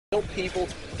People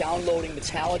downloading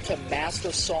Metallica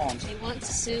master songs. They want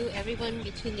to sue everyone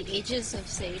between the ages of,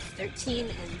 say, 13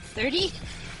 and 30?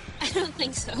 I don't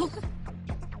think so.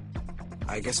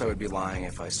 I guess I would be lying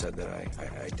if I said that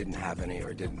I didn't have any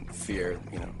or didn't fear,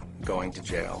 going to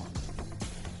jail.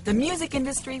 The music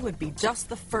industry would be just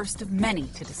the first of many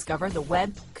to discover the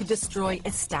web could destroy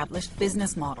established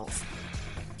business models.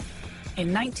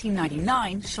 In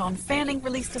 1999, Sean Fanning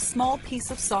released a small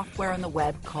piece of software on the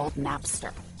web called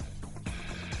Napster.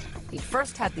 He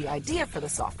first had the idea for the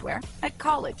software at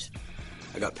college.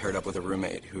 I got paired up with a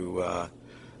roommate who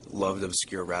loved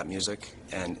obscure rap music,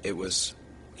 and it was,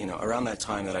 around that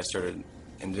time that I started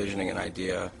envisioning an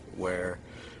idea where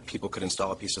people could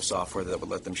install a piece of software that would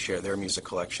let them share their music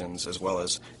collections as well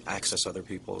as access other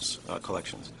people's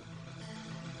collections.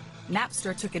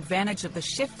 Napster took advantage of the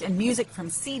shift in music from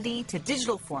CD to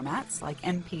digital formats like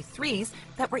MP3s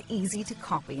that were easy to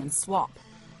copy and swap.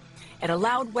 It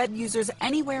allowed web users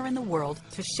anywhere in the world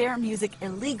to share music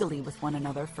illegally with one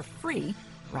another for free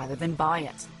rather than buy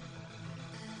it.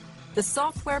 The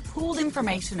software pooled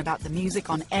information about the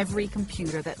music on every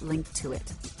computer that linked to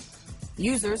it.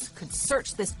 Users could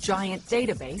search this giant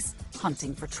database,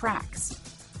 hunting for tracks.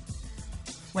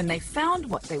 When they found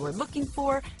what they were looking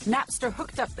for, Napster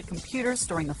hooked up the computer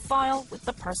storing the file with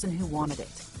the person who wanted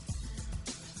it.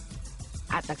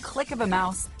 At the click of a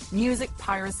mouse, music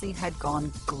piracy had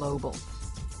gone global.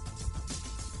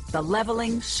 The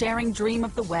leveling, sharing dream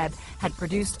of the web had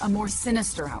produced a more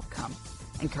sinister outcome,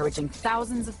 encouraging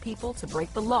thousands of people to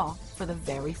break the law for the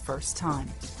very first time.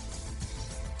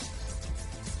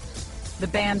 The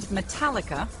band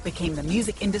Metallica became the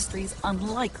music industry's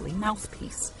unlikely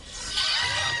mouthpiece.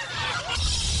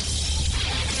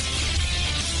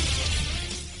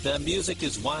 Their music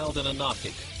is wild and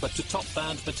anarchic, but to top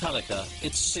band Metallica,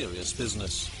 it's serious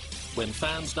business. When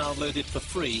fans download it for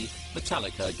free,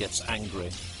 Metallica gets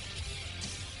angry.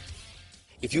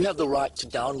 If you have the right to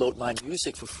download my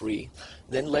music for free,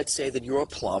 then let's say that you're a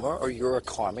plumber or you're a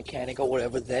car mechanic or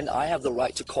whatever, then I have the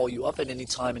right to call you up at any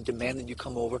time and demand that you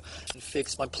come over and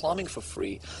fix my plumbing for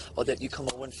free, or that you come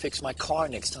over and fix my car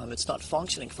next time it's not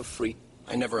functioning for free.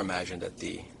 I never imagined at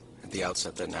the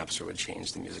outset that Napster would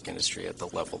change the music industry at the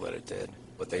level that it did,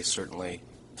 but they certainly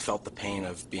felt the pain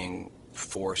of being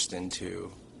forced into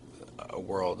a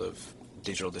world of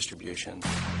digital distribution.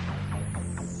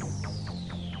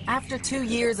 After 2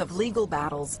 years of legal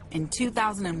battles, in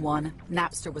 2001,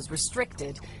 Napster was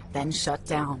restricted, then shut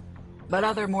down. But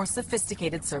other more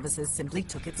sophisticated services simply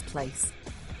took its place.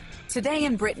 Today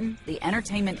in Britain, the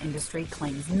entertainment industry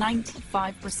claims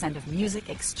 95% of music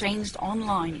exchanged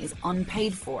online is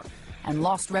unpaid for, and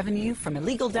lost revenue from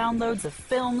illegal downloads of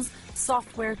films,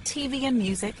 software, TV and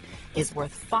music is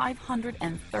worth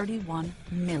 £531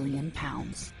 million.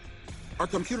 Our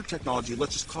computer technology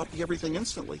lets us copy everything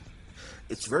instantly.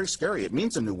 It's very scary. It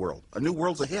means a new world. A new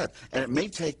world's ahead. And it may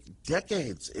take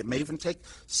decades. It may even take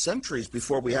centuries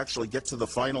before we actually get to the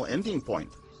final ending point.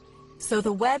 So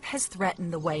the web has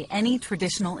threatened the way any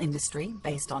traditional industry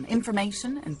based on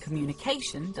information and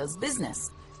communication does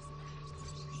business.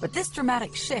 But this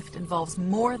dramatic shift involves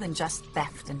more than just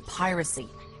theft and piracy.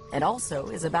 It also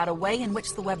is about a way in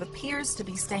which the web appears to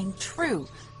be staying true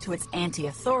to its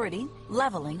anti-authority,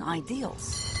 leveling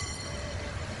ideals.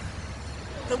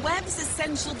 The web's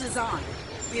essential design,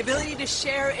 the ability to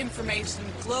share information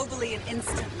globally and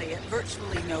instantly at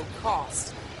virtually no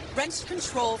cost, wrenched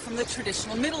control from the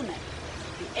traditional middlemen,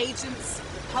 the agents,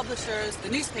 the publishers, the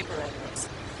newspaper editors.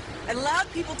 It allowed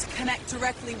people to connect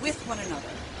directly with one another,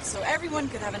 so everyone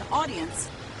could have an audience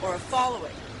or a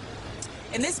following.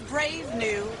 In this brave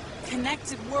new,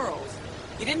 connected world,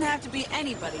 you didn't have to be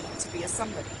anybody to be a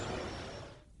somebody.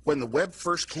 When the web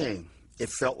first came, it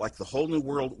felt like the whole new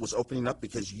world was opening up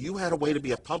because you had a way to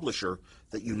be a publisher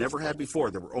that you never had before.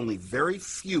 There were only very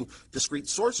few discrete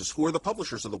sources. Who are the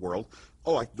publishers of the world?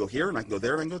 Oh, I can go here, and I can go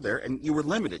there, and I can go there, and you were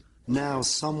limited. Now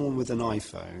someone with an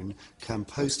iPhone can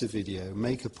post a video,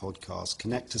 make a podcast,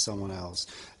 connect to someone else.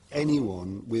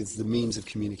 Anyone with the means of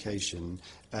communication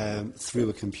through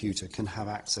a computer can have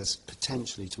access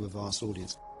potentially to a vast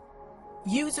audience.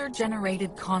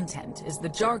 User-generated content is the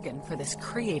jargon for this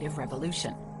creative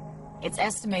revolution. It's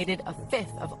estimated a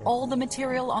fifth of all the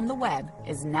material on the web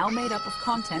is now made up of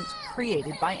content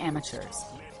created by amateurs.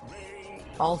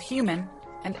 All human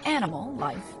and animal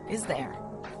life is there.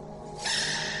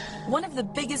 One of the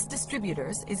biggest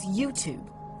distributors is YouTube,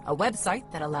 a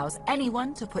website that allows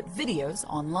anyone to put videos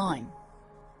online.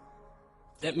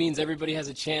 That means everybody has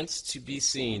a chance to be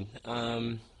seen.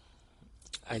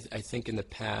 I think in the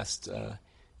past,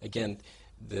 again,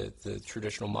 the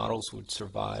traditional models would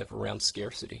survive around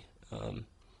scarcity.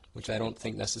 which I don't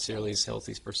think necessarily is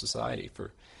healthy for society,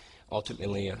 for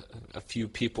ultimately a few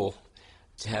people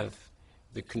to have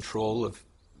the control of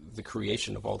the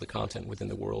creation of all the content within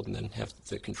the world and then have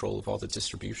the control of all the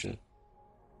distribution.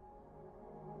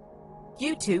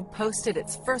 YouTube posted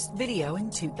its first video in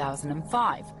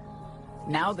 2005.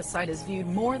 Now the site is viewed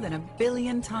more than 1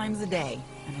 billion times a day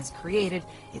and has created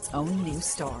its own new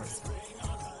stars.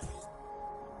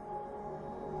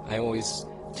 I always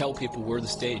tell people we're the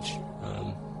stage.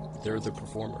 They're the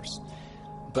performers.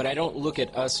 But I don't look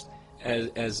at us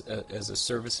as a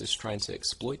service as trying to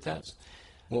exploit that.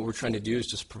 What we're trying to do is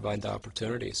just provide the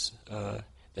opportunities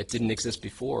that didn't exist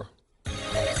before.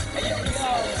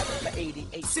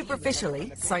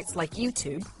 Superficially, sites like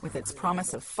YouTube, with its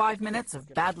promise of 5 minutes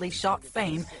of badly shot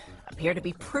fame, appear to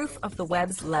be proof of the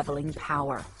web's leveling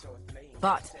power.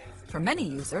 But for many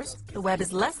users, the web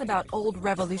is less about old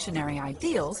revolutionary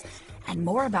ideals and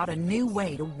more about a new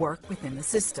way to work within the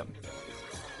system.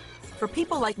 For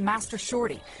people like Master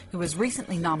Shorty, who was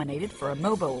recently nominated for a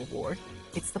MOBO award,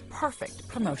 it's the perfect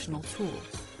promotional tool.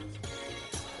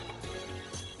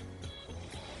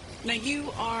 Now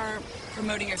you are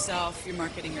promoting yourself, you're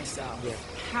marketing yourself. Yeah.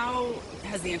 How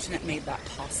has the internet made that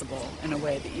possible in a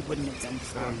way that you wouldn't have done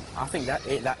before? I think that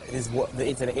is what the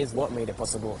internet is what made it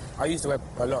possible. I use the web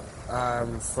a lot,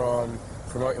 from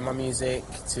promoting my music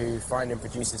to finding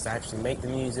producers to actually make the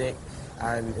music,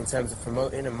 and in terms of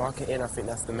promoting and marketing, I think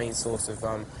that's the main source of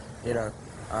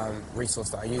resource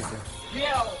that I use.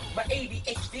 My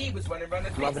ADHD was running around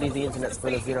I believe the internet's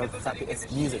full of,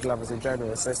 it's music lovers in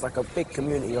general, so it's like a big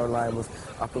community online with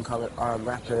up-and-coming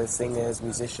rappers, singers,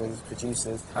 musicians,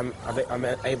 producers. I'm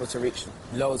able to reach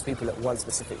loads of people at one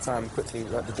specific time quickly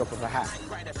at the drop of a hat.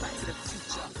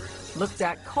 Looked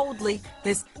at coldly,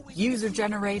 this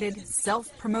user-generated,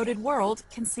 self-promoted world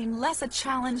can seem less a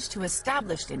challenge to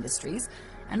established industries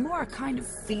and more a kind of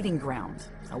feeding ground,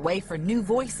 a way for new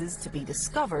voices to be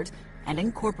discovered and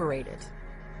incorporated.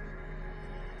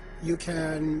 You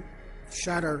can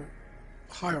shatter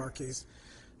hierarchies,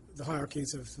 the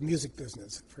hierarchies of the music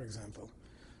business, for example.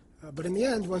 But in the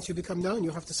end, once you become known,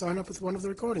 you have to sign up with one of the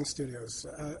recording studios,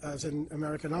 as in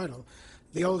American Idol.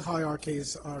 The old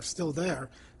hierarchies are still there.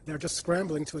 They're just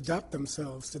scrambling to adapt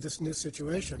themselves to this new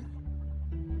situation.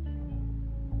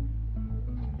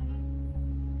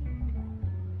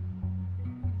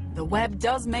 The web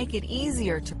does make it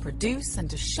easier to produce and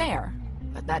to share,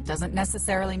 but that doesn't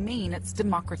necessarily mean it's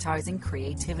democratizing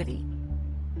creativity.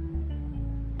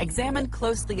 Examined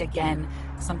closely again,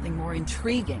 something more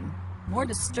intriguing, more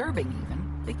disturbing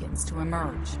even, begins to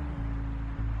emerge.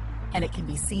 And it can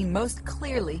be seen most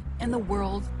clearly in the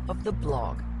world of the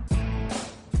blog.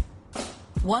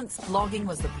 Once blogging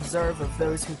was the preserve of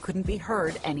those who couldn't be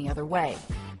heard any other way.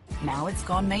 Now it's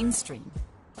gone mainstream.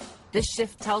 This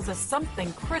shift tells us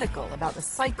something critical about the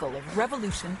cycle of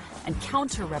revolution and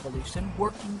counter-revolution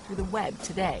working through the web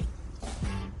today.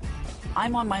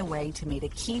 I'm on my way to meet a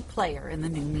key player in the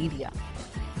new media.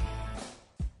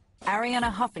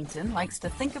 Arianna Huffington likes to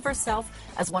think of herself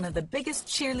as one of the biggest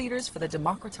cheerleaders for the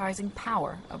democratizing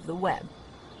power of the web.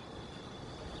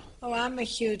 Oh, I'm a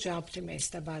huge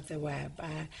optimist about the web.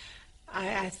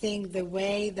 I think the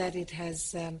way that it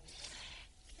has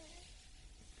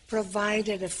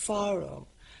provided a forum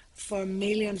for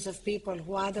millions of people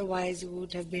who otherwise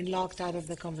would have been locked out of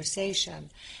the conversation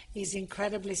is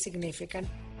incredibly significant.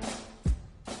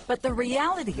 But the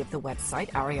reality of the website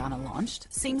Arianna launched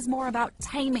seems more about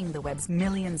taming the web's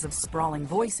millions of sprawling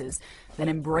voices than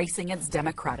embracing its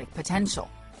democratic potential.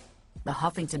 The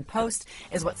Huffington Post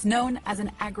is what's known as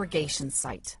an aggregation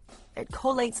site. It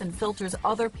collates and filters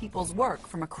other people's work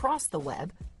from across the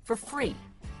web for free.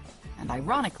 And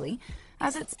ironically,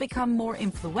 as it's become more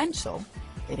influential,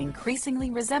 it increasingly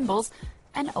resembles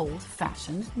an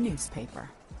old-fashioned newspaper.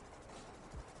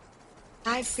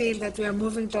 I feel that we are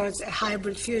moving towards a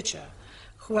hybrid future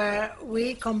where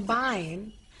we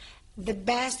combine the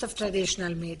best of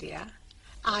traditional media,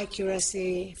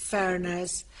 accuracy,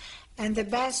 fairness, and the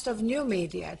best of new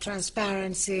media,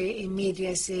 transparency,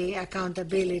 immediacy,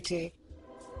 accountability.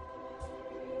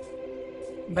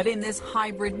 But in this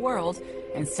hybrid world,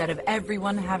 instead of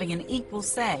everyone having an equal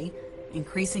say,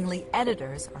 increasingly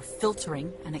editors are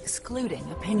filtering and excluding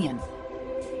opinion.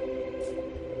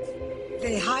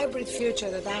 The hybrid future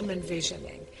that I'm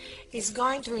envisioning is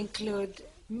going to include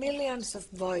millions of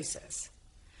voices,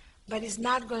 but it's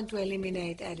not going to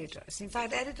eliminate editors. In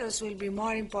fact, editors will be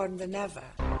more important than ever.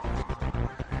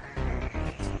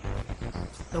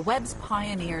 The web's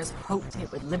pioneers hoped it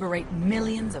would liberate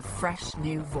millions of fresh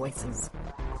new voices.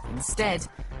 Instead,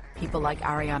 people like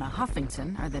Arianna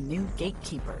Huffington are the new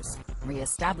gatekeepers.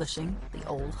 re-establishing the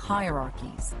old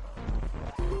hierarchies.